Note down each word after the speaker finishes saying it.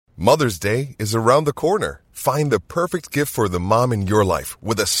Mother's Day is around the corner. Find the perfect gift for the mom in your life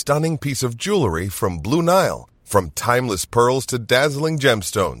with a stunning piece of jewelry from Blue Nile. From timeless pearls to dazzling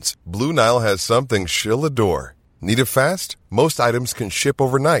gemstones, Blue Nile has something she'll adore. Need it fast? Most items can ship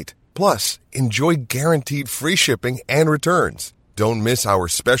overnight. Plus, enjoy guaranteed free shipping and returns. Don't miss our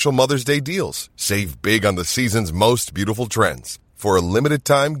special Mother's Day deals. Save big on the season's most beautiful trends. For a limited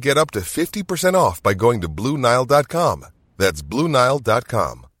time, get up to 50% off by going to BlueNile.com. That's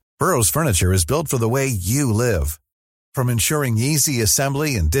BlueNile.com. Burrow's furniture is built for the way you live. From ensuring easy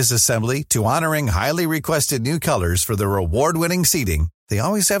assembly and disassembly to honoring highly requested new colors for their award-winning seating, they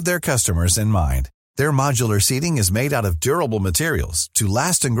always have their customers in mind. Their modular seating is made out of durable materials to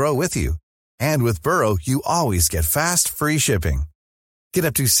last and grow with you. And with Burrow, you always get fast, free shipping. Get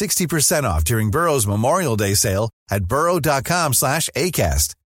up to 60% off during Burrow's Memorial Day sale at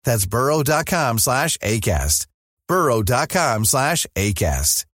burrow.com/ACAST. That's burrow.com/ACAST.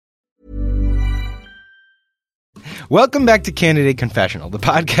 burrow.com/ACAST. Welcome back to Candidate Confessional, the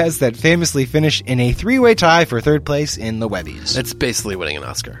podcast that famously finished in a three-way tie for third place in the Webbies. That's basically winning an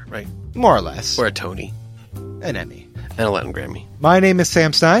Oscar, right? More or less. Or a Tony. An Emmy. And a Latin Grammy. My name is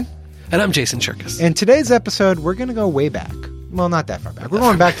Sam Stein. And I'm Jason Cherkis. In today's episode, we're going to go way back. Well, not that far back. We're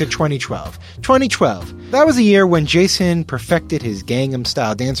going back to 2012. 2012. That was a year when Jason perfected his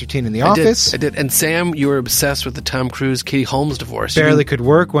Gangnam-style dance routine in the office. I did. And Sam, you were obsessed with the Tom Cruise, Katie Holmes divorce. Barely could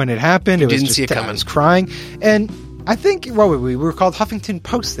work when it happened. You didn't see it coming. I was crying. And I think, we were called Huffington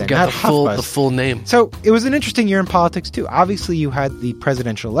Post then, not HuffBuzz. The full name. So it was an interesting year in politics, too. Obviously, you had the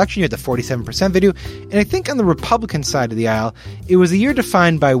presidential election, you had the 47% video, and I think on the Republican side of the aisle, it was a year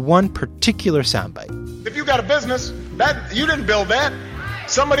defined by one particular soundbite. If you got a business, that you didn't build that.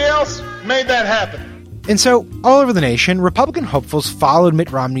 Somebody else made that happen. And so, all over the nation, Republican hopefuls followed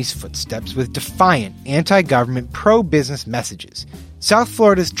Mitt Romney's footsteps with defiant, anti-government, pro-business messages. South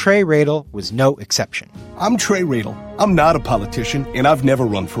Florida's Trey Radel was no exception. I'm Trey Radel. I'm not a politician, and I've never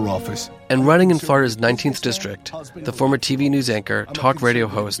run for office. And running in Florida's 19th district, the former TV news anchor, talk radio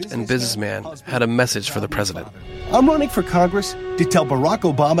host, and businessman had a message for the president. I'm running for Congress to tell Barack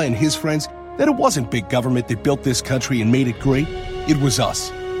Obama and his friends that it wasn't big government that built this country and made it great. It was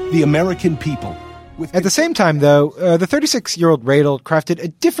us, the American people. At the same time, though, the 36-year-old Radel crafted a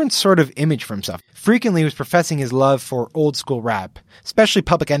different sort of image for himself. Frequently, he was professing his love for old-school rap, especially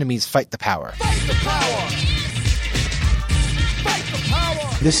Public Enemy's Fight the Power. Fight the power! Fight the power!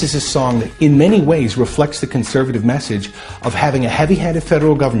 This is a song that in many ways reflects the conservative message of having a heavy-handed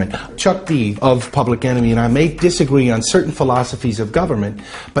federal government. Chuck D of Public Enemy and I may disagree on certain philosophies of government,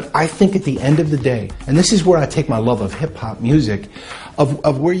 but I think at the end of the day, and this is where I take my love of hip-hop music,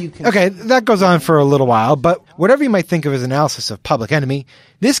 of where you can... Okay, that goes on for a little while, but whatever you might think of his analysis of Public Enemy,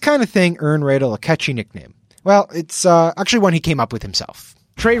 this kind of thing earned Radel a catchy nickname. Well, it's actually one he came up with himself.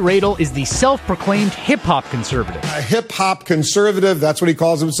 Trey Radel is the self-proclaimed hip-hop conservative. A hip-hop conservative, that's what he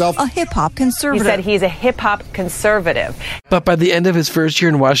calls himself. A hip-hop conservative. He said he's a hip-hop conservative. But by the end of his first year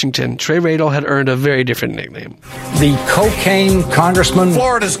in Washington, Trey Radel had earned a very different nickname. The cocaine congressman.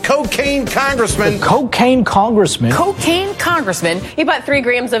 Florida's cocaine congressman. The cocaine congressman. Cocaine congressman. He bought 3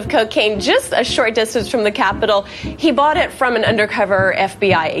 grams of cocaine just a short distance from the Capitol. He bought it from an undercover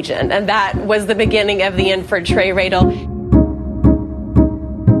FBI agent, and that was the beginning of the end for Trey Radel.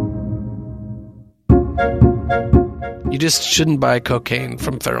 You just shouldn't buy cocaine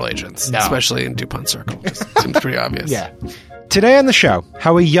from federal agents, especially in DuPont Circle. Just seems pretty obvious. Yeah. Today on the show,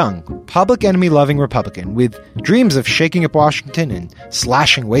 how a young, Public Enemy-loving Republican with dreams of shaking up Washington and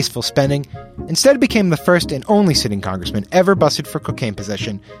slashing wasteful spending instead became the first and only sitting congressman ever busted for cocaine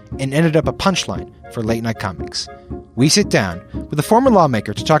possession and ended up a punchline for late-night comics. We sit down with a former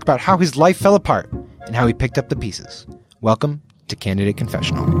lawmaker to talk about how his life fell apart and how he picked up the pieces. Welcome to Candidate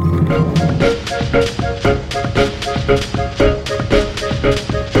Confessional.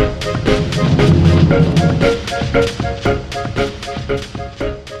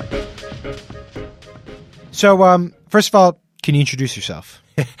 So, first of all, can you introduce yourself?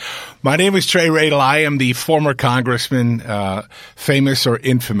 My name is Trey Radel. I am the former congressman, famous or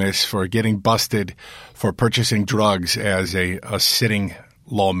infamous for getting busted for purchasing drugs as a sitting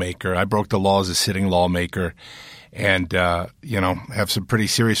lawmaker. I broke the law as a sitting lawmaker and, have some pretty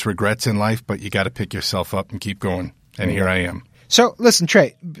serious regrets in life, but you got to pick yourself up and keep going. And here I am. So, listen,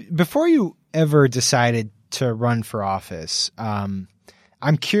 Trey, before you ever decided to run for office, I'm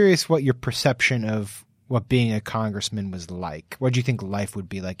curious what your perception of what being a congressman was like. What do you think life would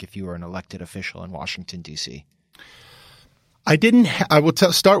be like if you were an elected official in Washington, D.C.? I will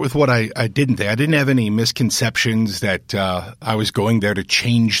start with what I didn't think. I didn't have any misconceptions that I was going there to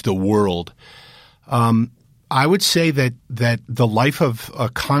change the world. I would say that the life of a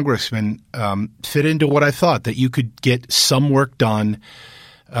congressman fit into what I thought, that you could get some work done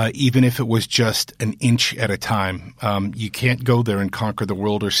even if it was just an inch at a time. You can't go there and conquer the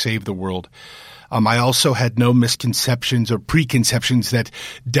world or save the world. I also had no misconceptions or preconceptions that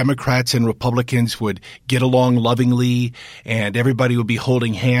Democrats and Republicans would get along lovingly and everybody would be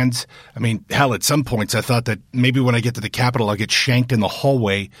holding hands. I mean, hell, at some points I thought that maybe when I get to the Capitol I'll get shanked in the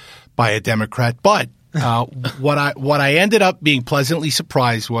hallway by a Democrat. But what I ended up being pleasantly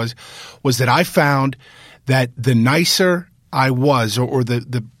surprised was that I found that the nicer I was, or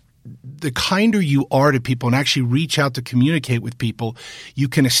the kinder you are to people and actually reach out to communicate with people, you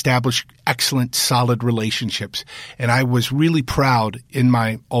can establish excellent, solid relationships. And I was really proud in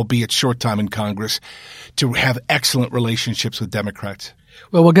my, albeit short time in Congress, to have excellent relationships with Democrats.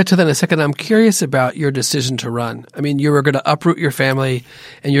 Well, we'll get to that in a second. I'm curious about your decision to run. I mean, you were going to uproot your family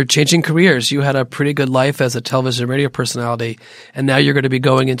and you're changing careers. You had a pretty good life as a television and radio personality, and now you're going to be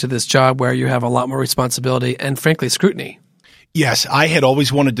going into this job where you have a lot more responsibility and, frankly, scrutiny. Yes, I had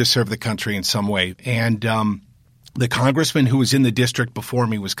always wanted to serve the country in some way. And the congressman who was in the district before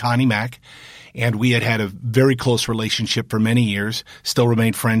me was Connie Mack, and we had a very close relationship for many years, still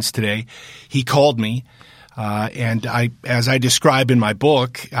remain friends today. He called me, and as I describe in my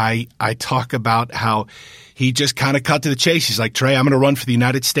book, I talk about how he just kind of cut to the chase. He's like, Trey, I'm going to run for the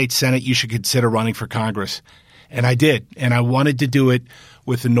United States Senate. You should consider running for Congress. And I did, and I wanted to do it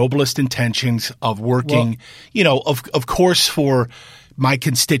with the noblest intentions of working, of course, for my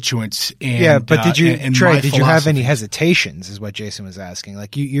constituents. And, yeah, but did you, Trey, did you have any hesitations is what Jason was asking?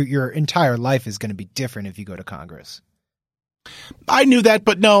 Like your entire life is going to be different if you go to Congress. I knew that,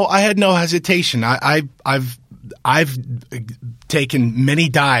 but no, I had no hesitation. I've taken many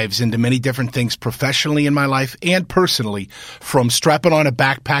dives into many different things professionally in my life and personally, from strapping on a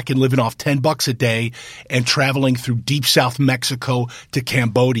backpack and living off $10 a day and traveling through deep South Mexico to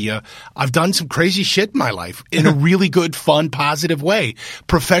Cambodia. I've done some crazy shit in my life in a really good, fun, positive way.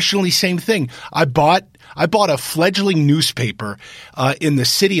 Professionally, same thing. I bought a fledgling newspaper in the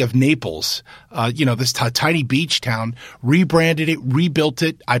city of Naples, this tiny beach town, rebranded it, rebuilt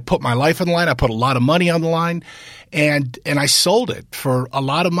it. I put my life on the line. I put a lot of money on the line, and I sold it for a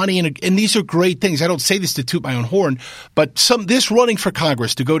lot of money. And these are great things. I don't say this to toot my own horn, but this running for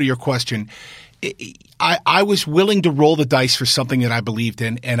Congress, to go to your question, I was willing to roll the dice for something that I believed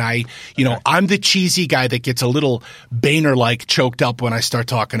in, and I'm the cheesy guy that gets a little Boehner-like choked up when I start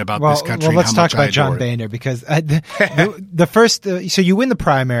talking about this country. Well, let's talk about John Boehner, because the first, so you win the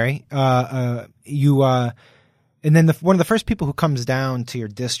primary, and then one of the first people who comes down to your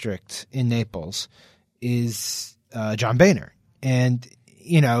district in Naples is John Boehner, and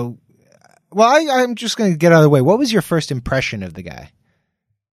I'm just going to get out of the way. What was your first impression of the guy?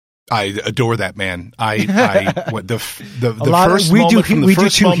 I adore that man. The first moment from the we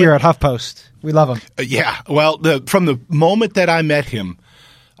first do too moment, here at HuffPost. We love him. Yeah. Well, from the moment that I met him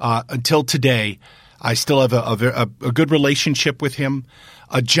until today, I still have a good relationship with him.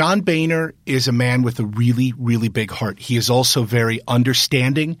 John Boehner is a man with a really, really big heart. He is also very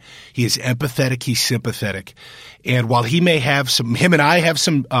understanding. He is empathetic. He's sympathetic. And while him and I have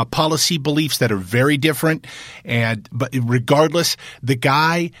some policy beliefs that are very different, but regardless, the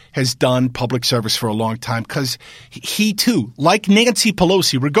guy has done public service for a long time, because he too, like Nancy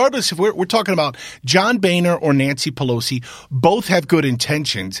Pelosi, regardless if we're talking about John Boehner or Nancy Pelosi, both have good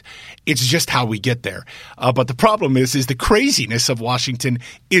intentions. It's just how we get there. But the problem is the craziness of Washington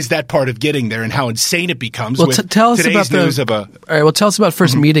is that part of getting there, and how insane it becomes. Well, with tell us today's about news all right. Well, tell us about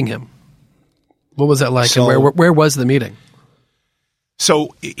first meeting him. What was that like, and where was the meeting?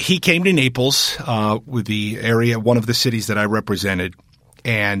 So he came to Naples, with the area, one of the cities that I represented,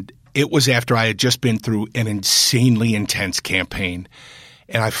 and it was after I had just been through an insanely intense campaign,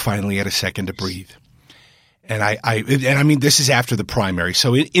 and I finally had a second to breathe. And I mean, this is after the primary.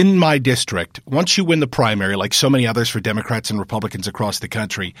 So in my district, once you win the primary, like so many others for Democrats and Republicans across the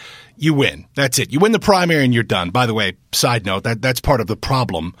country, you win. That's it. You win the primary and you're done. By the way, side note, that's part of the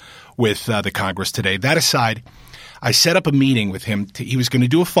problem with the Congress today. That aside, I set up a meeting with him. He was going to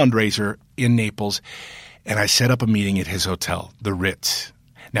do a fundraiser in Naples, and I set up a meeting at his hotel, the Ritz.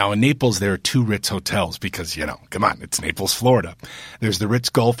 Now, in Naples, there are two Ritz hotels because, come on, it's Naples, Florida. There's the Ritz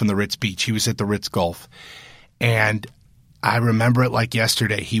Gulf and the Ritz Beach. He was at the Ritz Gulf. And I remember it like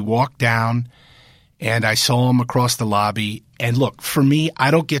yesterday. He walked down, and I saw him across the lobby. And look, for me, I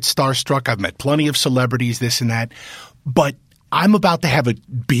don't get starstruck. I've met plenty of celebrities, this and that. But I'm about to have a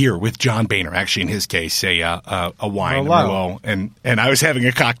beer with John Boehner. Actually, in his case, a wine, a Merlot, and I was having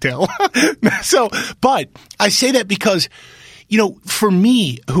a cocktail. But I say that because, for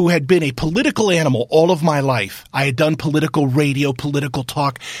me, who had been a political animal all of my life, I had done political radio, political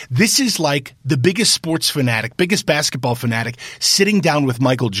talk. This is like the biggest sports fanatic, biggest basketball fanatic, sitting down with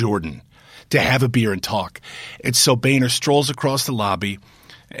Michael Jordan to have a beer and talk. And so Boehner strolls across the lobby,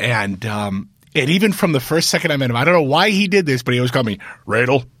 and even from the first second I met him, I don't know why he did this, but he always called me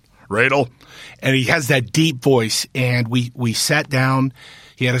Radel, and he has that deep voice. And we sat down.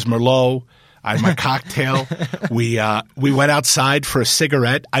 He had his Merlot. I had my cocktail. We went outside for a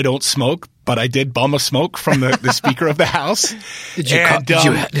cigarette. I don't smoke, but I did bum a smoke from the Speaker of the House. Did you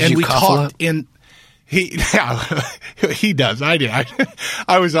talked in. He does. I did.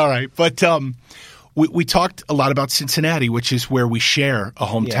 I was all right, but we talked a lot about Cincinnati, which is where we share a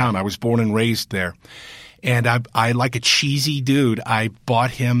hometown. Yeah. I was born and raised there, and I like a cheesy dude. I bought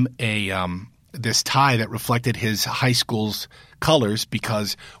him this tie that reflected his high school's colors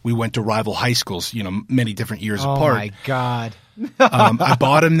because we went to rival high schools, many different years apart. Oh my God. I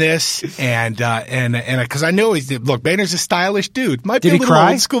bought him this and because I know look, Boehner's a stylish dude. Might Did be he a little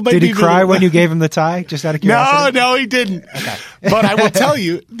cry? old school. Did he cry when you gave him the tie? Just out of curiosity? No, he didn't. Okay. But I will tell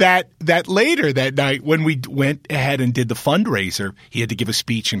you that later that night when we went ahead and did the fundraiser, he had to give a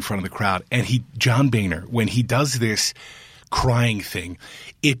speech in front of the crowd. And John Boehner, when he does this crying thing,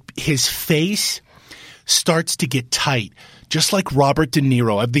 his face starts to get tight, just like Robert De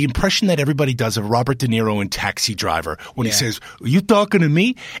Niro. I have the impression that everybody does of Robert De Niro in Taxi Driver when he says, "Are you talking to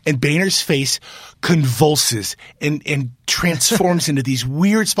me?" And Boehner's face convulses and transforms into these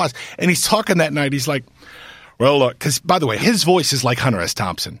weird spots. And he's talking that night. He's like, well, look, because by the way, his voice is like Hunter S.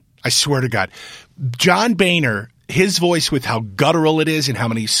 Thompson. I swear to God. John Boehner, his voice with how guttural it is and how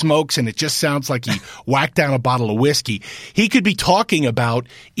many smokes, and it just sounds like he whacked down a bottle of whiskey. He could be talking about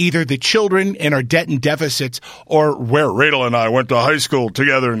either the children and our debt and deficits or where Radel and I went to high school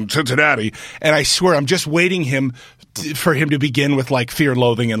together in Cincinnati. And I swear I'm just waiting for him to begin with like Fear and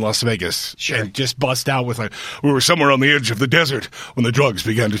Loathing in Las Vegas. Sure. And just bust out with like, we were somewhere on the edge of the desert when the drugs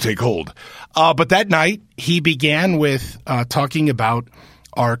began to take hold. But that night he began with talking about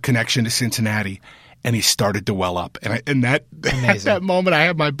our connection to Cincinnati. And he started to well up. And at that moment, I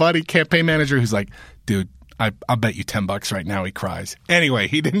have my buddy, campaign manager, who's like, dude, I'll bet you $10 right now he cries. Anyway,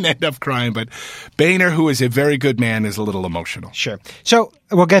 he didn't end up crying, but Boehner, who is a very good man, is a little emotional. Sure. So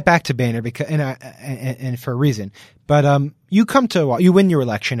we'll get back to Boehner because and for a reason. But you win your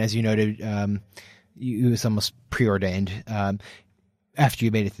election, as you noted. It was almost preordained after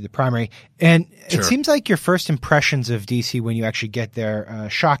you made it through the primary. And It seems like your first impressions of D.C. when you actually get there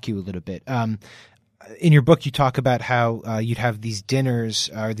shock you a little bit. In your book, you talk about how you'd have these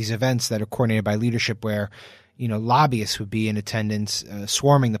dinners or these events that are coordinated by leadership where, lobbyists would be in attendance,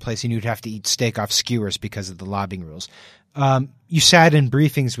 swarming the place, and you'd have to eat steak off skewers because of the lobbying rules. You sat in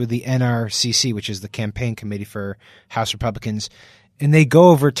briefings with the NRCC, which is the campaign committee for House Republicans, and they go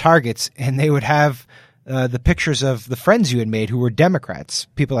over targets, and they would have the pictures of the friends you had made who were Democrats,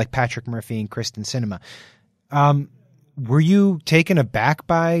 people like Patrick Murphy and Kristen Sinema. Were you taken aback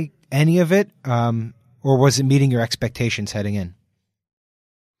by any of it, or was it meeting your expectations heading in?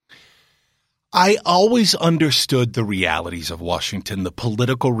 I always understood the realities of Washington, the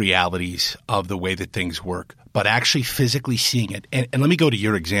political realities of the way that things work, but actually physically seeing it. And let me go to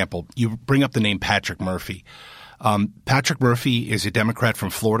your example. You bring up the name Patrick Murphy. Patrick Murphy is a Democrat from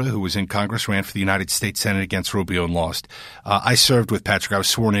Florida who was in Congress, ran for the United States Senate against Rubio and lost. I served with Patrick. I was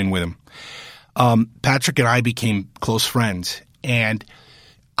sworn in with him. Patrick and I became close friends, and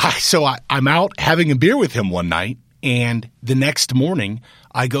I'm out having a beer with him one night, and the next morning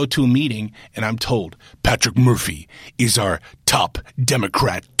I go to a meeting and I'm told Patrick Murphy is our top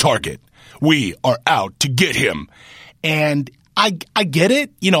Democrat target. We are out to get him. And I get it.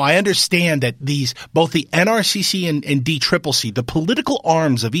 I understand that both the NRCC and DCCC, the political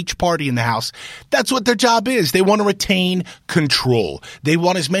arms of each party in the House, that's what their job is. They want to retain control. They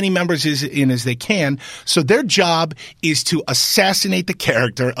want as many members in as they can. So their job is to assassinate the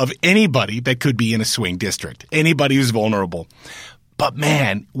character of anybody that could be in a swing district, anybody who's vulnerable. But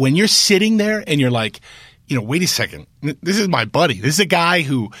man, when you're sitting there and you're like, wait a second, this is my buddy. This is a guy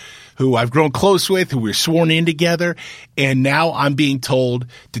who I've grown close with, who we're sworn in together, and now I'm being told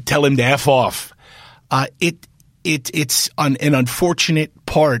to tell him to F off. It's an unfortunate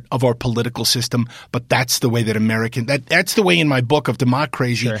part of our political system, but that's the way that that's the way in my book of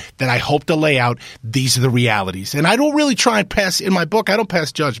Democracy that I hope to lay out. These are the realities. And I don't really try and I don't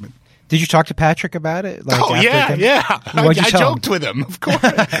pass judgment. Did you talk to Patrick about it? Yeah. I joked with him, of course.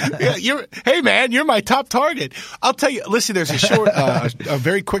 Hey man, you're my top target. I'll tell you. Listen, there's a short, a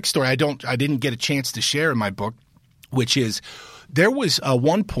very quick story. I didn't get a chance to share in my book, which is there was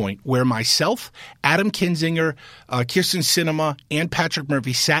one point where myself, Adam Kinzinger, Kirsten Sinema, and Patrick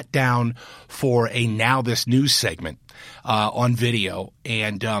Murphy sat down for a Now This News segment on video,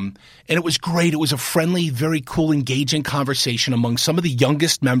 and it was great. It was a friendly, very cool, engaging conversation among some of the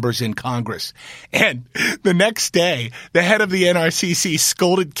youngest members in Congress. And the next day, the head of the NRCC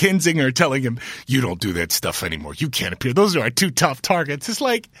scolded Kinzinger, telling him, "You don't do that stuff anymore. You can't appear. Those are our two tough targets." It's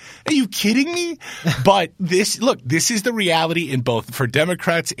like, are you kidding me? But this is the reality in both for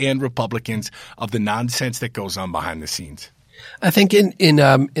Democrats and Republicans of the nonsense that goes on behind the scenes. I think in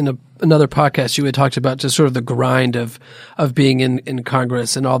another podcast you had talked about just sort of the grind of being in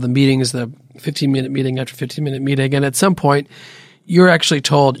Congress and all the meetings, the 15-minute meeting after 15-minute meeting. And at some point, you're actually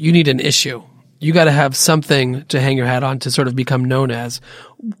told you need an issue. You got to have something to hang your hat on to sort of become known as.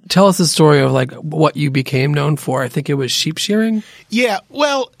 Tell us the story of like what you became known for. I think it was sheep shearing. Yeah,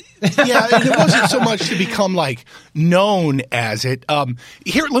 well, yeah, and it wasn't so much to become like known as it.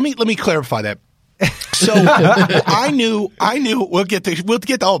 Here, let me clarify that. So I knew we'll get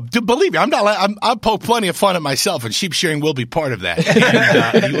believe me, I'll poke plenty of fun at myself, and sheep shearing will be part of that.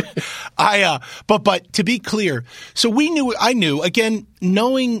 And, but to be clear, so I knew again,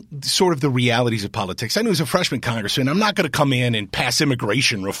 knowing sort of the realities of politics. I knew as a freshman congressman, I'm not going to come in and pass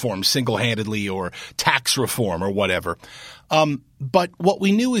immigration reform single-handedly or tax reform or whatever. But what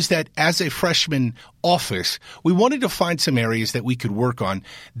we knew is that as a freshman office, we wanted to find some areas that we could work on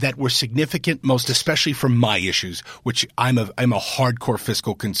that were significant, most especially for my issues, which I'm a hardcore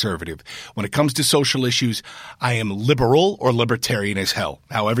fiscal conservative. When it comes to social issues, I am liberal or libertarian as hell,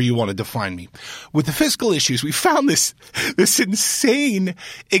 however you want to define me. With the fiscal issues, we found this insane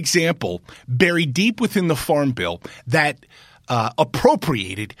example buried deep within the Farm Bill that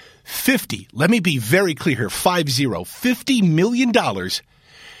appropriated let me be very clear here, $50 million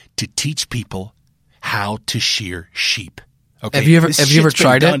to teach people how to shear sheep. Okay. Have you ever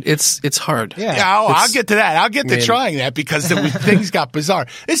tried it? It's hard. Yeah. I'll get to that. I'll get to trying that because things got bizarre.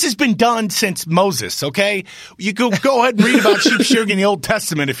 This has been done since Moses. Okay, you go ahead and read about sheep shearing in the Old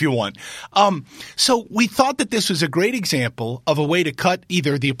Testament if you want. So we thought that this was a great example of a way to cut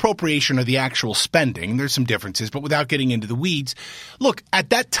either the appropriation or the actual spending. There's some differences, but without getting into the weeds. Look,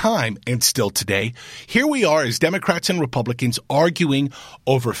 at that time and still today, here we are as Democrats and Republicans arguing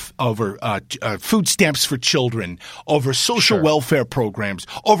over food stamps for children, over social welfare programs,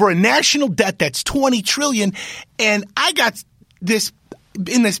 over a national debt that's $20 trillion, and I got this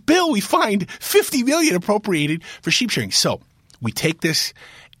in this bill. We find $50 million appropriated for sheep shearing. So we take this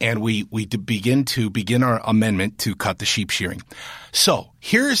and we begin our amendment to cut the sheep shearing. So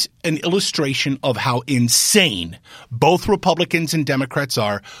here's an illustration of how insane both Republicans and Democrats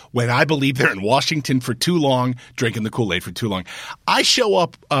are when I believe they're in Washington for too long, drinking the Kool-Aid for too long. I show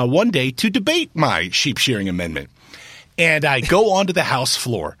up one day to debate my sheep shearing amendment. And I go onto the House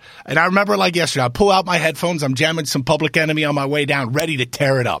floor. And I remember like yesterday, I pull out my headphones. I'm jamming some Public Enemy on my way down, ready to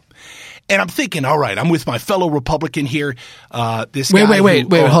tear it up. And I'm thinking, all right, I'm with my fellow Republican here. Wait, hold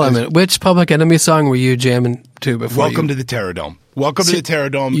on a minute. Which Public Enemy song were you jamming to before? Welcome to the Terror Dome. Welcome to the Terror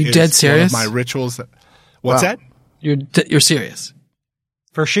Dome. You dead serious? One of my rituals. What's that? You're serious.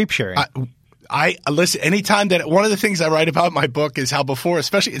 For sheep shearing. I listen, anytime that one of the things I write about in my book is how before,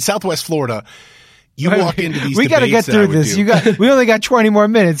 especially in Southwest Florida, you walk into these we got to get through this. We only got 20 more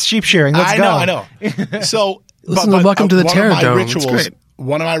minutes. Sheep shearing. Let's go. I know. So, welcome to the Terror Dome.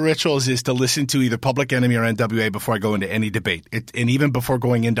 One of my rituals is to listen to either Public Enemy or NWA before I go into any debate. And even before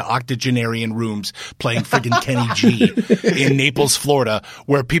going into octogenarian rooms playing friggin' Kenny G in Naples, Florida,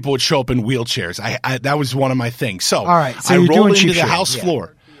 where people would show up in wheelchairs. That was one of my things. So, all right, so I rolled into the House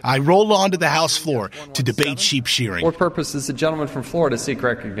floor. I rolled onto the House floor to debate sheep shearing. For what purpose does the gentleman from Florida seek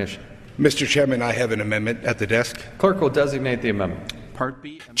recognition? Mr. Chairman, I have an amendment at the desk. Clerk will designate the amendment. Part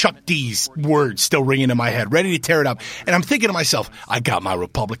B. Chuck D's words still ringing in my head, ready to tear it up. And I'm thinking to myself, I got my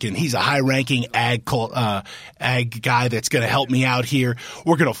Republican. He's a high-ranking ag guy that's going to help me out here.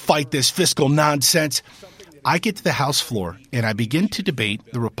 We're going to fight this fiscal nonsense. I get to the House floor, and I begin to debate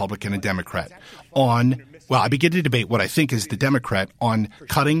the Republican and Democrat I begin to debate what I think is the Democrat on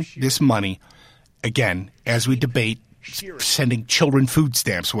cutting this money, again, as we debate sending children food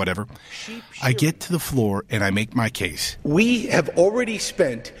stamps, whatever. I get to the floor and I make my case. We have already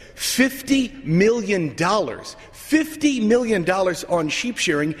spent $50 million on sheep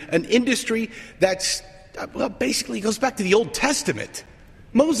shearing, an industry that's, basically goes back to the Old Testament.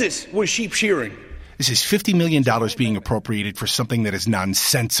 Moses was sheep shearing. This is $50 million being appropriated for something that is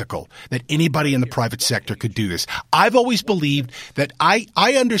nonsensical, that anybody in the private sector could do this. I've always believed that I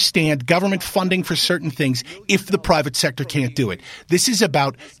understand government funding for certain things if the private sector can't do it. This is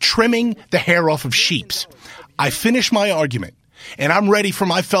about trimming the hair off of sheep. I finish my argument. And I'm ready for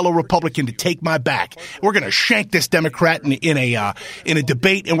my fellow Republican to take my back. We're going to shank this Democrat in a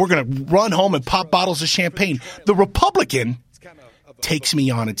debate, and we're going to run home and pop bottles of champagne. The Republican takes me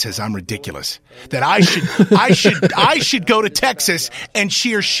on and says I'm ridiculous, that I should go to Texas and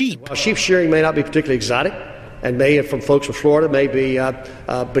shear sheep. Sheep shearing may not be particularly exotic, and from folks from Florida may be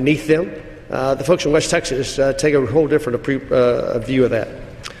beneath them. The folks in West Texas take a whole different view of that.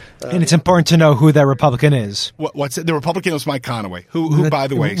 And it's important to know who that Republican is. What's it? The Republican was Mike Conaway, who by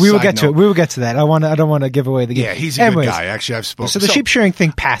the way, we will get to it. We will get to that. I don't want to give away the game. Yeah, he's a good guy. Actually, I've spoken. So the sheep shearing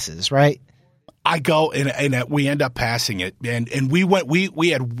thing passes, right? I go and we end up passing it, and we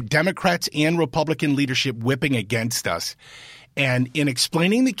had Democrats and Republican leadership whipping against us, and in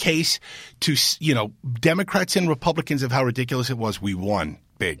explaining the case to Democrats and Republicans of how ridiculous it was, we won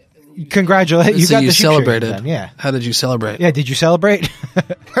big. Congratulations! You so got you the celebrated. Then, yeah. How did you celebrate? Yeah, did you celebrate?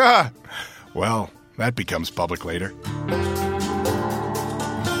 Well, that becomes public later.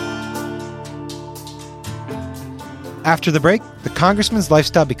 After the break, the congressman's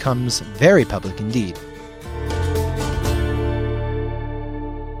lifestyle becomes very public indeed.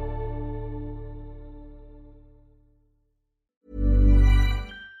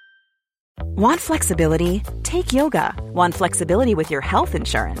 Want flexibility? Take yoga. Want flexibility with your health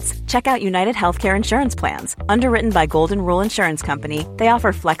insurance? Check out United Healthcare Insurance Plans. Underwritten by Golden Rule Insurance Company, they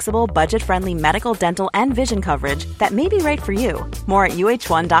offer flexible, budget-friendly medical, dental, and vision coverage that may be right for you. More at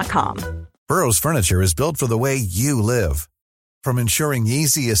uh1.com. Burrow's furniture is built for the way you live. From ensuring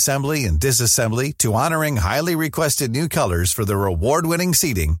easy assembly and disassembly to honoring highly requested new colors for their award-winning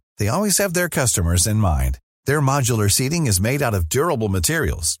seating, they always have their customers in mind. Their modular seating is made out of durable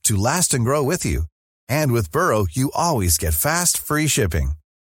materials to last and grow with you. And with Burrow, you always get fast, free shipping.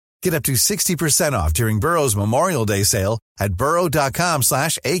 Get up to 60% off during Burrow's Memorial Day sale at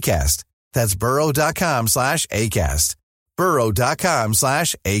burrow.com/ACAST. That's burrow.com/ACAST.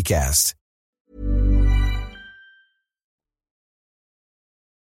 burrow.com/ACAST.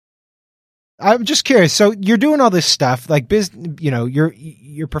 I'm just curious. So you're doing all this stuff, like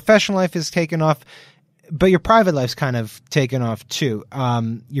your professional life is taken off, but your private life's kind of taken off too.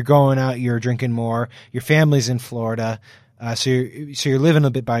 You're going out, you're drinking more. Your family's in Florida, so you're living a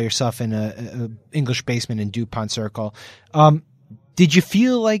bit by yourself in a English basement in DuPont Circle. Did you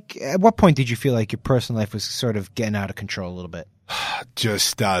feel like, at what point did you feel like your personal life was sort of getting out of control a little bit?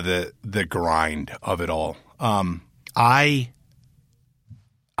 Just the grind of it all.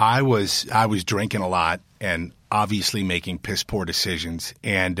 I was drinking a lot and obviously making piss poor decisions.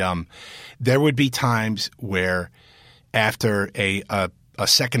 And there would be times where after a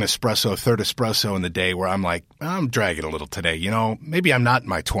second espresso, third espresso in the day where I'm like, I'm dragging a little today. Maybe I'm not in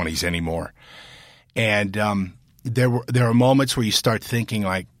my 20s anymore. And there are moments where you start thinking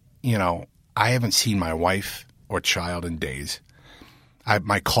like, I haven't seen my wife or child in days.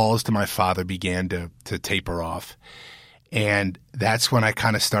 My calls to my father began to taper off. And that's when I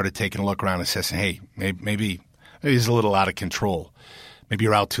kind of started taking a look around and saying, hey, maybe it's a little out of control. Maybe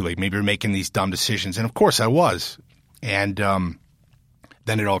you're out too late. Maybe you're making these dumb decisions. And, of course, I was. And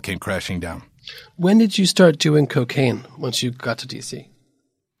then it all came crashing down. When did you start doing cocaine once you got to D.C.?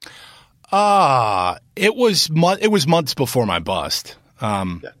 It was months before my bust.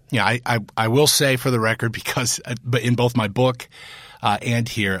 I will say for the record, because in both my book and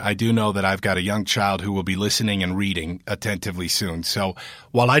here, I do know that I've got a young child who will be listening and reading attentively soon. So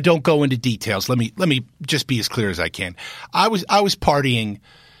while I don't go into details, let me just be as clear as I can. I was partying,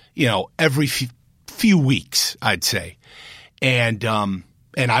 every few weeks, I'd say, and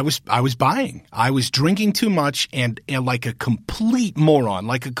I was buying. I was drinking too much and like a complete moron,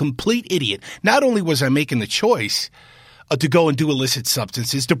 like a complete idiot. Not only was I making the choice to go and do illicit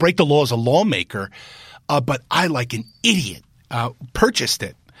substances, to break the law as a lawmaker, but I, like an idiot, purchased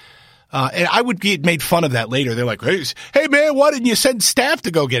it. And I would get made fun of that later. They're like, hey man, why didn't you send staff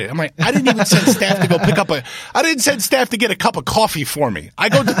to go get it? I'm like, I didn't even send staff to go I didn't send staff to get a cup of coffee for me. I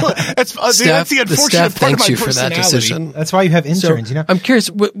go that's the unfortunate part of my personality. For that decision. That's why you have interns, I'm curious,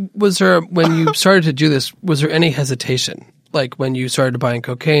 was there, when you started to do this, was there any hesitation? Like when you started buying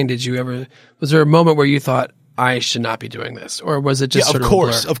cocaine, was there a moment where you thought, I should not be doing this? Or was it just sort of a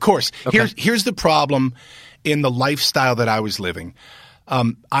blur? Of course. Okay. Here's the problem in the lifestyle that I was living.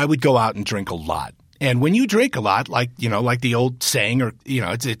 I would go out and drink a lot. And when you drink a lot, like the old saying, or,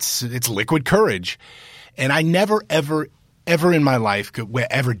 it's liquid courage. And I never, ever in my life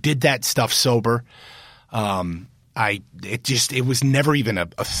ever did that stuff sober. it was never even a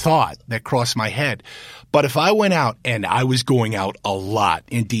thought that crossed my head. But if I went out, and I was going out a lot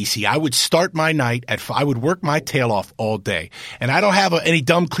in D.C., I would start my night I would work my tail off all day. And I don't have any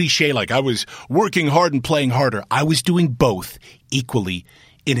dumb cliche like I was working hard and playing harder. I was doing both equally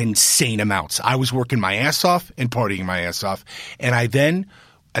in insane amounts. I was working my ass off and partying my ass off. And I then,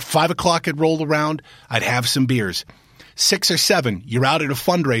 at 5 o'clock, I'd roll around, I'd have some beers. 6 or 7, you're out at a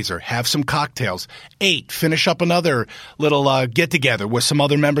fundraiser, have some cocktails. 8, finish up another little get-together with some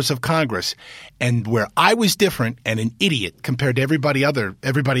other members of Congress. And where I was different and an idiot compared to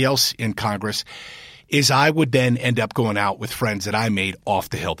everybody else in Congress is I would then end up going out with friends that I made off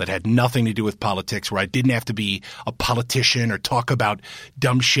the hill that had nothing to do with politics, where I didn't have to be a politician or talk about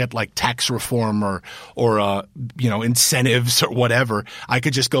dumb shit like tax reform or incentives or whatever. I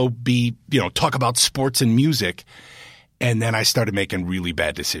could just go talk about sports and music. And then I started making really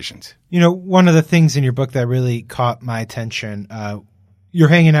bad decisions. One of the things in your book that really caught my attention, you're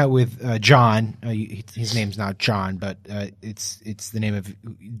hanging out with John. His name's not John, but it's the name of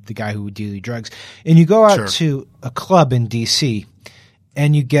the guy who would deal you drugs. And you go out to a club in D.C.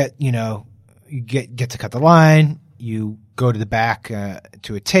 and you get to cut the line. You go to the back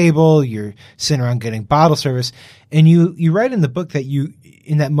to a table. You're sitting around getting bottle service, and you write in the book that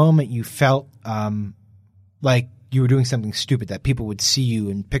in that moment you felt like you were doing something stupid, that people would see you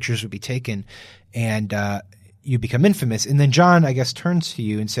and pictures would be taken, and you become infamous. And then John, I guess, turns to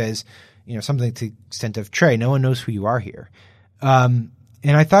you and says, something to the extent of, Trey, no one knows who you are here. And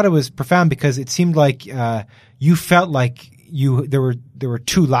I thought it was profound because it seemed like you felt like there were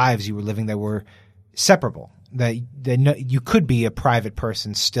two lives you were living that were separable, that you could be a private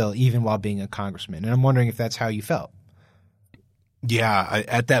person still, even while being a congressman. And I'm wondering if that's how you felt. Yeah,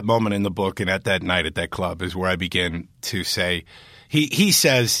 at that moment in the book and at that night at that club is where I begin to say, he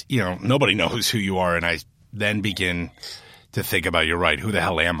says, nobody knows who you are. And I then begin to think about, you're right, who the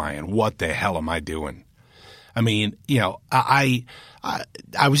hell am I and what the hell am I doing? I mean, I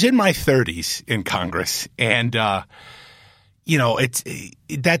was in my 30s in Congress, and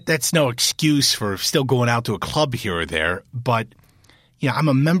that's no excuse for still going out to a club here or there. But I'm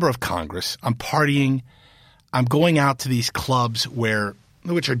a member of Congress. I'm partying. I'm going out to these clubs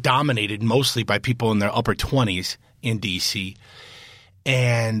which are dominated mostly by people in their upper 20s in D.C.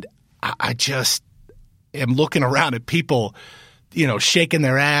 And I just am looking around at people, shaking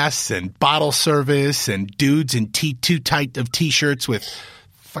their ass and bottle service and dudes in too tight of T-shirts with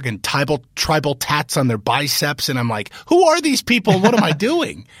fucking tribal tats on their biceps. And I'm like, who are these people? What am I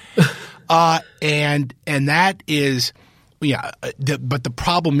doing? And that is, but the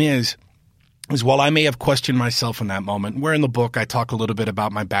problem is while I may have questioned myself in that moment, where in the book I talk a little bit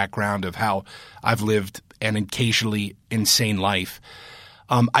about my background of how I've lived an occasionally insane life.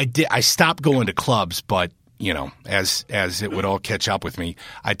 I stopped going to clubs, but as it would all catch up with me,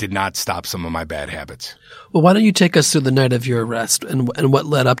 I did not stop some of my bad habits. Well, why don't you take us through the night of your arrest and what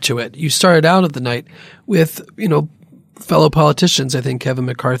led up to it? You started out at the night with fellow politicians. I think Kevin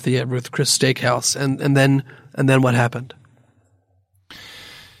McCarthy at Ruth Chris Steakhouse, and then what happened?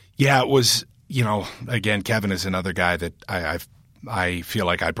 Yeah, it was. Again, Kevin is another guy that I feel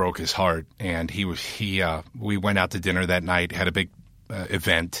like I broke his heart, and we went out to dinner that night, had a big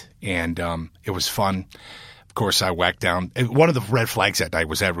event, and it was fun. Of course, I whacked down. One of the red flags that night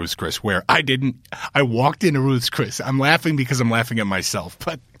was at Ruth's Chris, where I walked into Ruth's Chris. I'm laughing because I'm laughing at myself,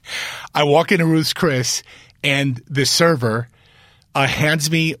 but I walk into Ruth's Chris, and the server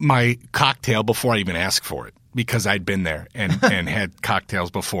hands me my cocktail before I even ask for it, because I'd been there and had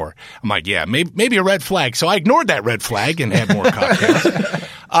cocktails before. I'm like, yeah, maybe a red flag. So I ignored that red flag and had more cocktails.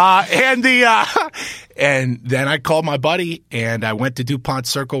 And then I called my buddy, and I went to DuPont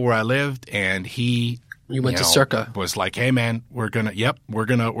Circle where I lived, and he went to Circa. Was like, hey man, we're gonna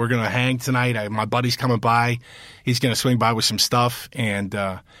hang tonight. My buddy's coming by. He's gonna swing by with some stuff, and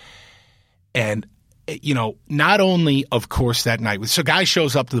not only, of course, that night. So guy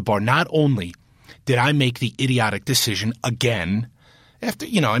shows up to the bar. Not only did I make the idiotic decision again after,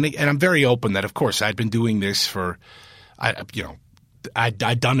 and I'm very open that, of course, I'd been doing this for, I'd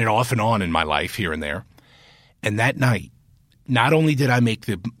done it off and on in my life here and there. And that night, not only did I make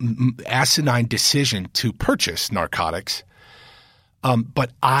the asinine decision to purchase narcotics,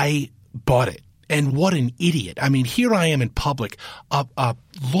 but I bought it. And what an idiot. I mean, here I am in public, a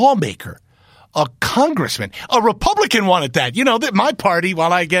lawmaker, a congressman, a Republican wanted that. That my party,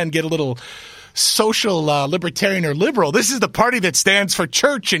 while I, again, get a little social libertarian or liberal, this is the party that stands for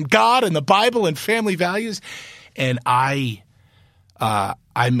church and God and the Bible and family values. And I bought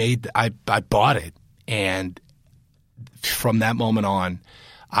it. And from that moment on,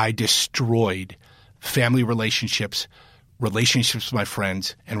 I destroyed family relationships, relationships with my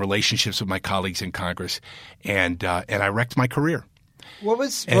friends, and relationships with my colleagues in Congress, and I wrecked my career. What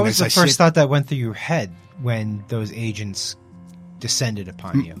was the first thought that went through your head when those agents descended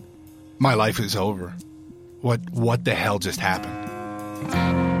upon you? My life is over. What the hell just happened?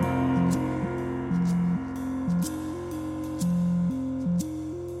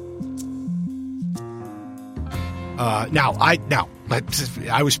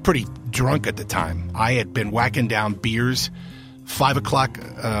 I was pretty drunk at the time. I had been whacking down beers, 5 o'clock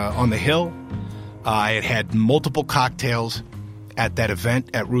on the Hill. I had multiple cocktails at that event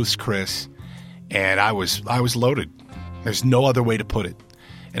at Ruth's Chris, and I was loaded. There's no other way to put it.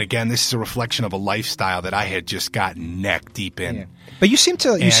 And again, this is a reflection of a lifestyle that I had just gotten neck deep in. Yeah. But you seem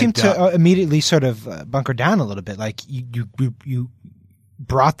to immediately sort of bunker down a little bit. Like you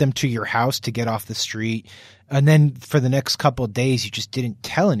brought them to your house to get off the street, and then for the next couple of days, you just didn't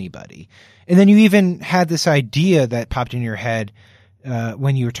tell anybody. And then you even had this idea that popped in your head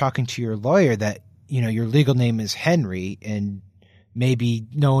when you were talking to your lawyer that your legal name is Henry, and maybe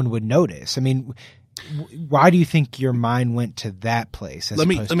no one would notice. I mean, why do you think your mind went to that place? Let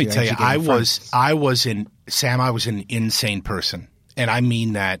me tell you, I was an insane person, and I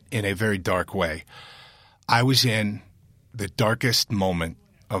mean that in a very dark way. I was in the darkest moment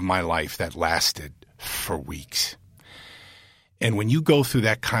of my life that lasted for weeks. And when you go through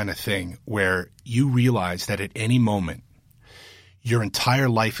that kind of thing where you realize that at any moment your entire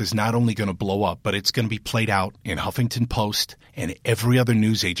life is not only going to blow up, but it's going to be played out in Huffington Post and every other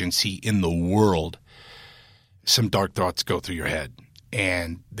news agency in the world, some dark thoughts go through your head,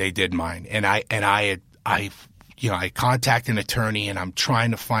 and they did mine. And I contacted an attorney, and I'm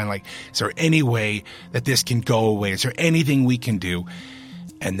trying to find, is there any way that this can go away? Is there anything we can do?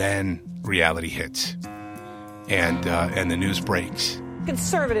 And then reality hits, and the news breaks.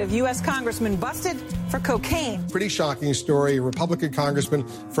 Conservative U.S. congressman busted for cocaine. Pretty shocking story. A Republican congressman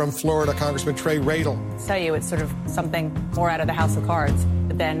from Florida, Congressman Trey Radel. I tell you, it's sort of something more out of the House of Cards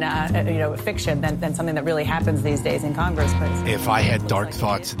than fiction than something that really happens these days in Congress. But if I had dark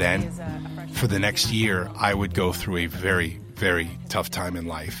thoughts then, for the next year, I would go through a very, very tough time in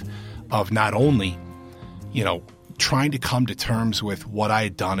life of not only, trying to come to terms with what I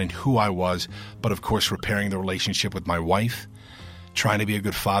had done and who I was, but of course repairing the relationship with my wife, trying to be a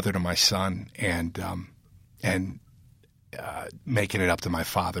good father to my son, and making it up to my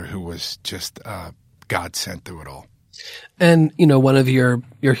father, who was just God sent through it all. And one of your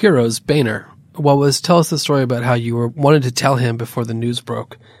heroes, Boehner. Tell us the story about how you wanted to tell him before the news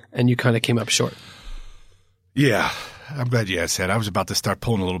broke, and you kind of came up short. Yeah, I'm glad you asked that. I was about to start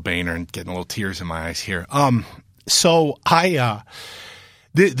pulling a little Boehner and getting a little tears in my eyes here. So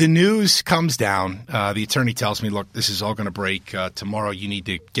The news comes down. The attorney tells me, look, this is all going to break. Tomorrow you need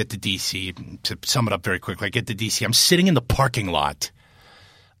to get to D.C. To sum it up very quickly, I get to D.C. I'm sitting in the parking lot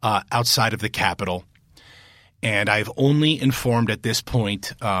outside of the Capitol, and I've only informed at this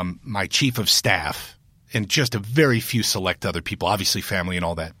point my chief of staff and just a very few select other people, obviously family and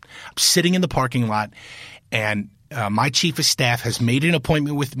all that. I'm sitting in the parking lot, and my chief of staff has made an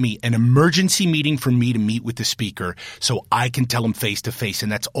appointment with me, an emergency meeting for me to meet with the speaker so I can tell him face to face.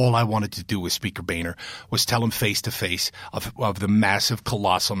 And that's all I wanted to do with Speaker Boehner, was tell him face to face of the massive,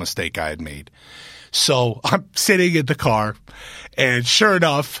 colossal mistake I had made. So I'm sitting in the car, and sure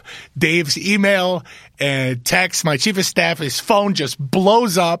enough, Dave's email and text, my chief of staff, his phone just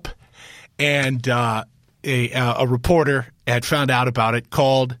blows up, and a reporter had found out about it,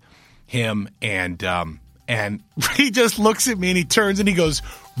 called him, and he just looks at me and he turns and he goes,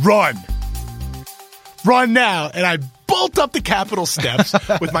 run now. And I bolt up the Capitol steps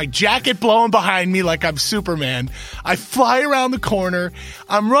with my jacket blowing behind me like I'm Superman. I fly around the corner.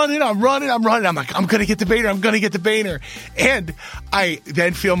 I'm running. I'm like, I'm going to get to Boehner. And I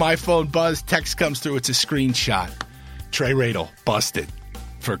then feel my phone buzz. Text comes through. It's a screenshot. Trey Radel busted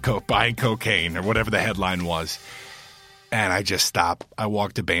for buying cocaine, or whatever the headline was. And I just stop. I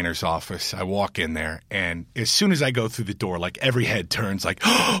walk to Boehner's office. I walk in there, and as soon as I go through the door, every head turns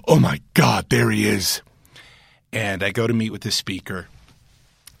oh my God, there he is. And I go to meet with the speaker,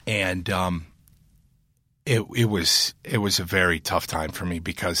 and it was a very tough time for me,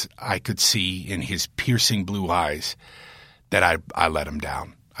 because I could see in his piercing blue eyes that I let him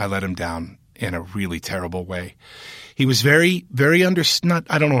down. I let him down in a really terrible way. He was very, very I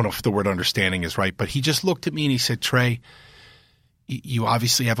don't know if the word understanding is right, but he just looked at me and he said, Trey, you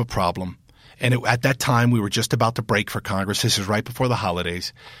obviously have a problem. And at that time, we were just about to break for Congress. This is right before the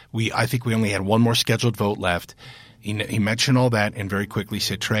holidays. I think we only had one more scheduled vote left. He mentioned all that and very quickly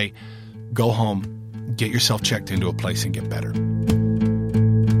said, Trey, go home, get yourself checked into a place and get better.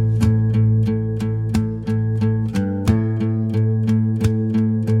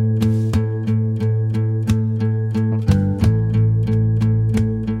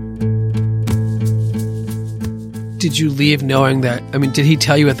 did you leave knowing that? I mean, did he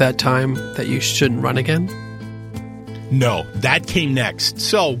tell you at that time that you shouldn't run again? No, that came next.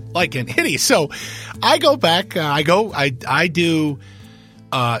 So, like an idiot. So, I go back. I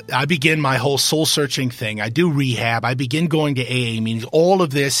begin my whole soul-searching thing. I do rehab. I begin going to AA meetings. All of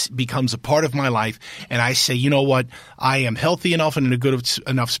this becomes a part of my life. And I say, you know what? I am healthy enough and in a good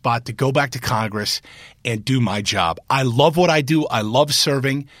enough spot to go back to Congress and do my job. I love what I do. I love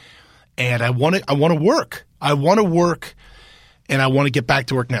serving. And I want to work. I want to work, and I want to get back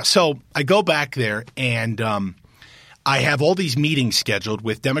to work now. So I go back there, and I have all these meetings scheduled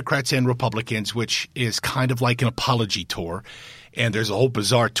with Democrats and Republicans, which is kind of like an apology tour. And there's a whole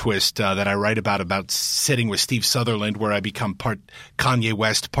bizarre twist that I write about sitting with Steve Sutherland, where I become part Kanye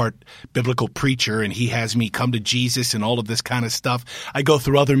West, part biblical preacher, and he has me come to Jesus and all of this kind of stuff. I go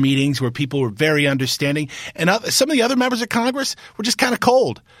through other meetings where people were very understanding, and some of the other members of Congress were just kind of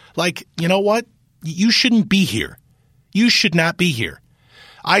cold. Like, you know what? You shouldn't be here. You should not be here.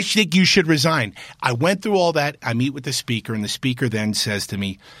 I think you should resign. I went through all that. I meet with the speaker, and the speaker then says to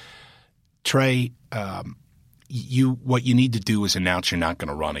me, Trey, what you need to do is announce you're not going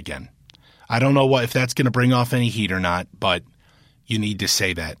to run again. I don't know if that's going to bring off any heat or not, but you need to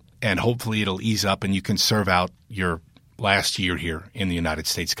say that, and hopefully it'll ease up and you can serve out your last year here in the United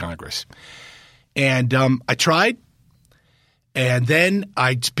States Congress. And I tried, and then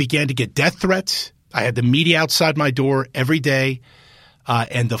I began to get death threats. I had the media outside my door every day,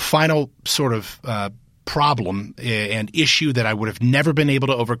 and the final sort of problem and issue that I would have never been able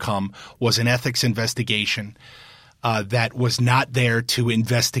to overcome was an ethics investigation that was not there to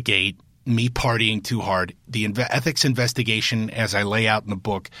investigate me partying too hard. The ethics investigation, as I lay out in the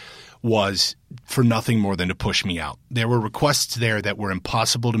book, was for nothing more than to push me out. There were requests there that were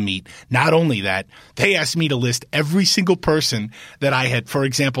impossible to meet. Not only that, they asked me to list every single person that I had, for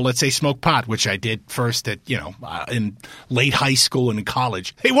example, let's say smoked pot, which I did first at, in late high school and in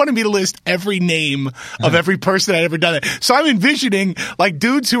college. They wanted me to list every name of every person I'd ever done it. So I'm envisioning like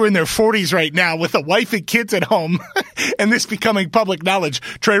dudes who are in their 40s right now with a wife and kids at home and this becoming public knowledge.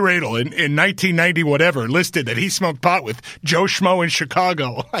 Trey Radel in 1990 whatever listed that he smoked pot with Joe Schmo in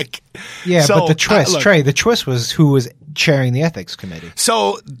Chicago. Yeah, so, but the twist, Trey, the twist was who was chairing the ethics committee.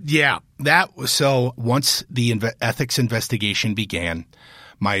 So, yeah, once the ethics investigation began,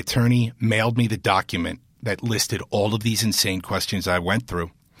 my attorney mailed me the document that listed all of these insane questions I went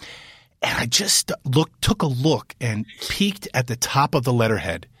through. And I just took a look and peeked at the top of the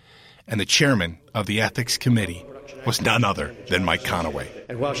letterhead, and the chairman of the ethics committee was none other than Mike Conaway.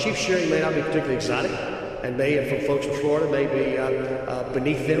 And while sheep shearing may not be particularly exotic, and from folks from Florida may be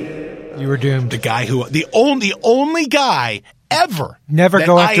beneath them. You were doomed. The only guy ever. Never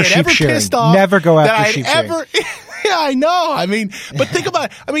go after sheep shearing. Never go after sheep shearing. Yeah, I know. I mean, but think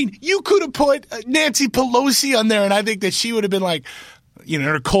about it. I mean, you could have put Nancy Pelosi on there, and I think that she would have been like,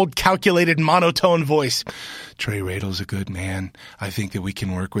 her cold, calculated, monotone voice. Trey Radel's a good man. I think that we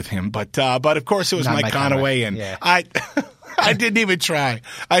can work with him. But of course, it was Mike Conaway, and yeah. I didn't even try.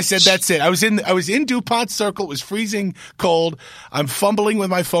 I said, that's it. I was in DuPont Circle. It was freezing cold. I'm fumbling with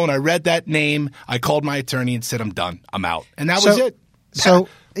my phone. I read that name. I called my attorney and said, I'm done. I'm out. And that was it. So,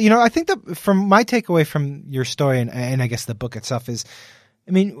 I think that from my takeaway from your story and I guess the book itself is,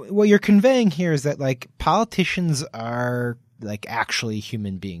 I mean, what you're conveying here is that like politicians are like actually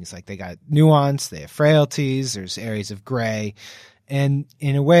human beings. Like they got nuance, they have frailties, there's areas of gray. And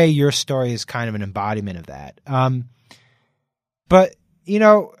in a way, your story is kind of an embodiment of that. But,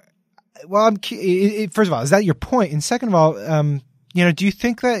 first of all, is that your point? And second of all, do you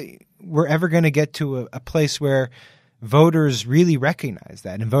think that we're ever going to get to a place where voters really recognize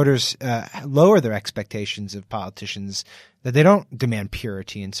that and voters lower their expectations of politicians, that they don't demand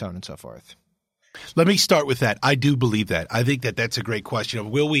purity and so on and so forth? Let me start with that. I do believe that. I think that that's a great question.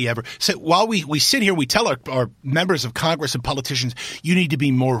 Will we ever? So while we sit here, we tell our members of Congress and politicians, you need to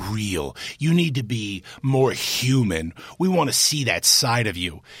be more real. You need to be more human. We want to see that side of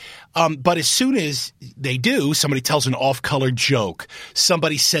you. But as soon as they do, somebody tells an off-color joke,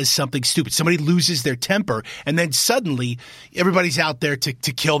 somebody says something stupid, somebody loses their temper, and then suddenly everybody's out there to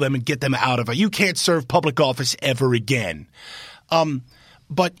kill them and get them out of it. You can't serve public office ever again.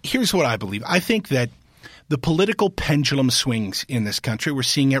 But here's what I believe. I think that the political pendulum swings in this country. We're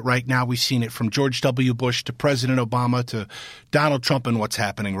seeing it right now. We've seen it from George W. Bush to President Obama to Donald Trump and what's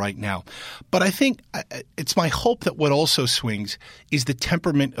happening right now. But I think it's my hope that what also swings is the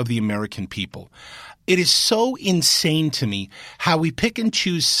temperament of the American people. It is so insane to me how we pick and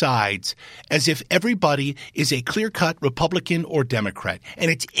choose sides as if everybody is a clear-cut Republican or Democrat.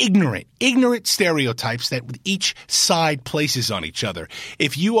 And it's ignorant stereotypes that each side places on each other.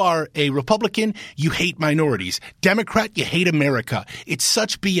 If you are a Republican, you hate minorities. Democrat, you hate America. It's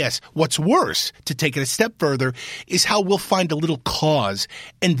such BS. What's worse, to take it a step further, is how we'll find a little cause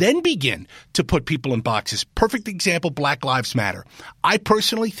and then begin to put people in boxes. Perfect example, Black Lives Matter. I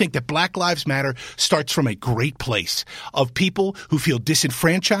personally think that Black Lives Matter starts from a great place of people who feel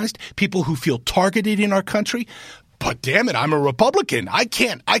disenfranchised, people who feel targeted in our country. But damn it, I'm a Republican. I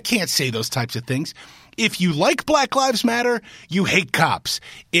can't say those types of things. If you like Black Lives Matter, you hate cops.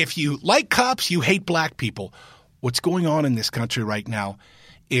 If you like cops, you hate black people. What's going on in this country right now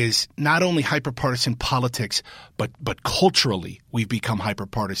is not only hyperpartisan politics, but culturally we've become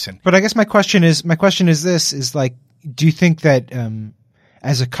hyperpartisan. But I guess my question is this, is like, do you think that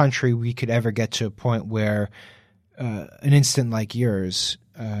as a country we could ever get to a point where an incident like yours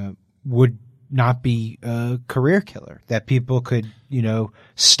would not be a career killer, that people could,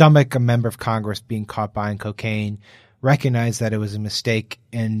 stomach a member of Congress being caught buying cocaine, recognize that it was a mistake,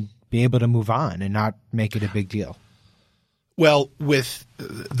 and be able to move on and not make it a big deal? Well, with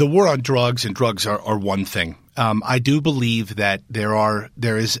the war on drugs, and drugs are one thing. I do believe that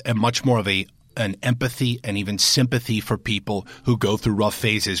there is a much more of an empathy and even sympathy for people who go through rough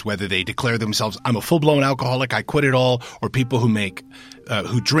phases, whether they declare themselves, I'm a full-blown alcoholic, I quit it all, or people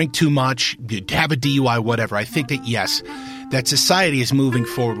who drink too much, have a DUI, whatever. I think that, yes, that society is moving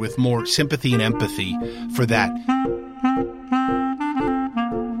forward with more sympathy and empathy for that.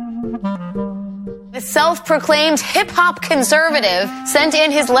 The self-proclaimed hip-hop conservative sent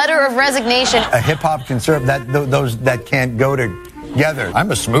in his letter of resignation. A hip-hop conservative, those that can't go together. I'm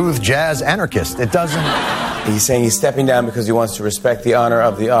a smooth jazz anarchist. It doesn't... He's saying he's stepping down because he wants to respect the honor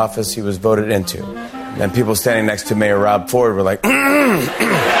of the office he was voted into. And people standing next to Mayor Rob Ford were like...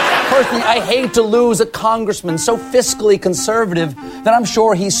 Personally, I hate to lose a congressman so fiscally conservative that I'm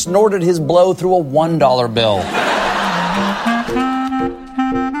sure he snorted his blow through a $1 bill.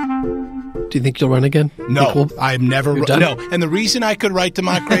 Do you think you'll run again? No, I'm never. No, and the reason I could write to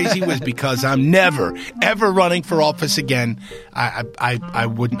Mark Crazy was because I'm never, ever running for office again. I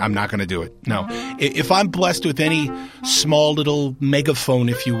wouldn't. I'm not going to do it. No. If I'm blessed with any small little megaphone,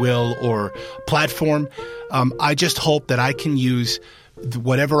 if you will, or platform, I just hope that I can use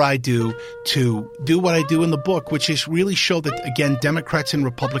whatever I do to do what I do in the book, which is really show that, again, Democrats and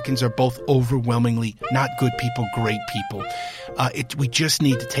Republicans are both overwhelmingly not good people, great people. We just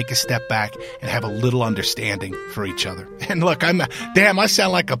need to take a step back and have a little understanding for each other. And look, I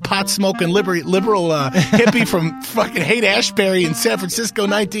sound like a pot-smoking liberal hippie from fucking Haight-Ashbury in San Francisco,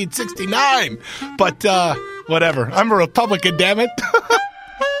 1969. But whatever. I'm a Republican, damn it.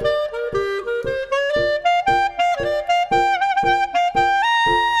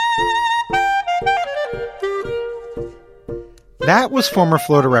 That was former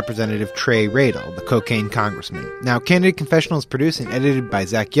Florida Representative Trey Radel, the cocaine congressman. Now, Candidate Confessional is produced and edited by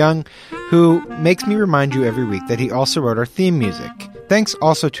Zach Young, who makes me remind you every week that he also wrote our theme music. Thanks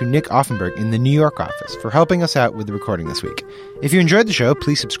also to Nick Offenberg in the New York office for helping us out with the recording this week. If you enjoyed the show,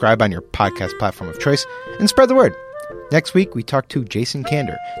 please subscribe on your podcast platform of choice and spread the word. Next week, we talk to Jason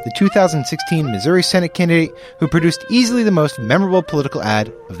Kander, the 2016 Missouri Senate candidate who produced easily the most memorable political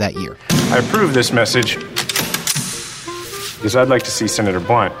ad of that year. I approve this message because I'd like to see Senator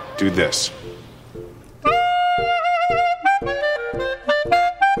Blunt do this.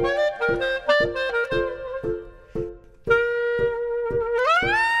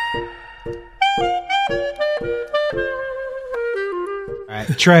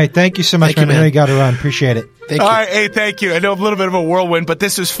 Trey, thank you so much, man. I know you got to run. Appreciate it. All right, hey, thank you. I know a little bit of a whirlwind, but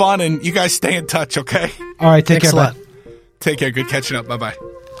this was fun, and you guys stay in touch, okay? All right, take care, bud. Take care. Good catching up. Bye-bye.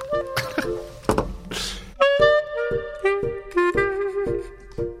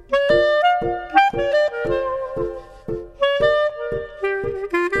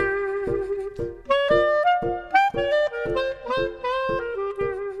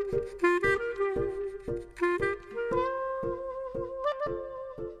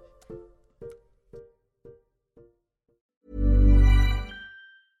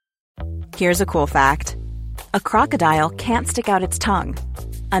 Here's a cool fact. A crocodile can't stick out its tongue.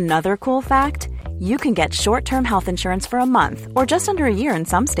 Another cool fact, you can get short-term health insurance for a month or just under a year in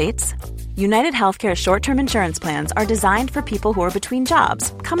some states. United Healthcare short-term insurance plans are designed for people who are between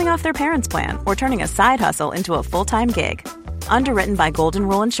jobs, coming off their parents' plan, or turning a side hustle into a full-time gig. Underwritten by Golden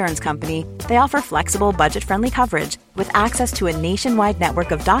Rule Insurance Company, they offer flexible, budget-friendly coverage with access to a nationwide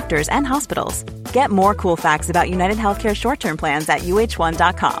network of doctors and hospitals. Get more cool facts about United Healthcare short-term plans at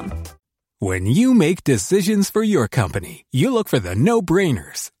uh1.com. When you make decisions for your company, you look for the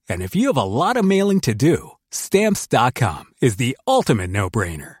no-brainers. And if you have a lot of mailing to do, Stamps.com is the ultimate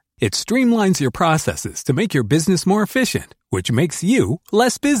no-brainer. It streamlines your processes to make your business more efficient, which makes you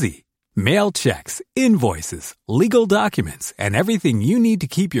less busy. Mail checks, invoices, legal documents, and everything you need to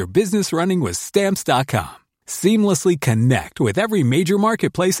keep your business running with Stamps.com. Seamlessly connect with every major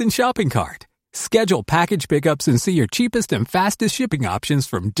marketplace and shopping cart. Schedule package pickups and see your cheapest and fastest shipping options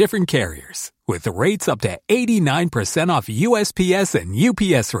from different carriers, with rates up to 89% off USPS and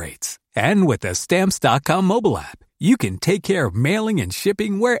UPS rates. And with the Stamps.com mobile app, you can take care of mailing and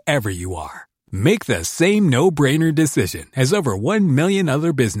shipping wherever you are. Make the same no-brainer decision as over 1 million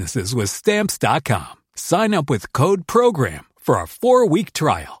other businesses with Stamps.com. Sign up with code PROGRAM for a 4-week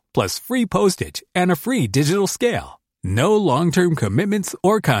trial, plus free postage and a free digital scale. No long-term commitments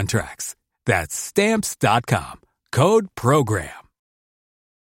or contracts. That's Stamps.com. Code PROGRAM.